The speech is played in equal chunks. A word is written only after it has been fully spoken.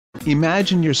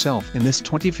Imagine yourself in this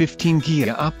 2015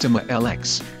 Kia Optima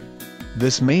LX.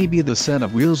 This may be the set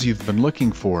of wheels you've been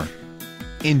looking for.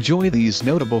 Enjoy these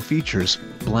notable features: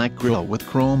 black grille with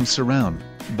chrome surround,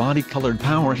 body-colored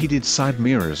power-heated side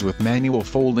mirrors with manual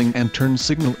folding and turn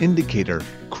signal indicator,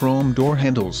 chrome door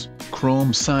handles,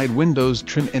 chrome side windows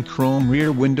trim and chrome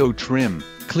rear window trim,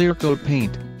 clear coat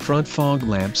paint, front fog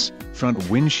lamps, front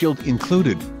windshield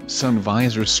included, sun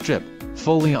visor strip,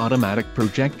 fully automatic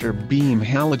projector beam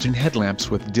halogen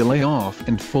headlamps with delay off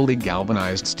and fully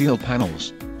galvanized steel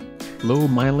panels. Low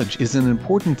mileage is an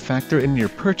important factor in your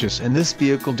purchase, and this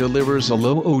vehicle delivers a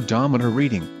low odometer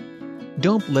reading.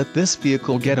 Don't let this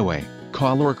vehicle get away.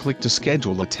 Call or click to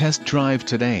schedule a test drive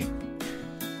today.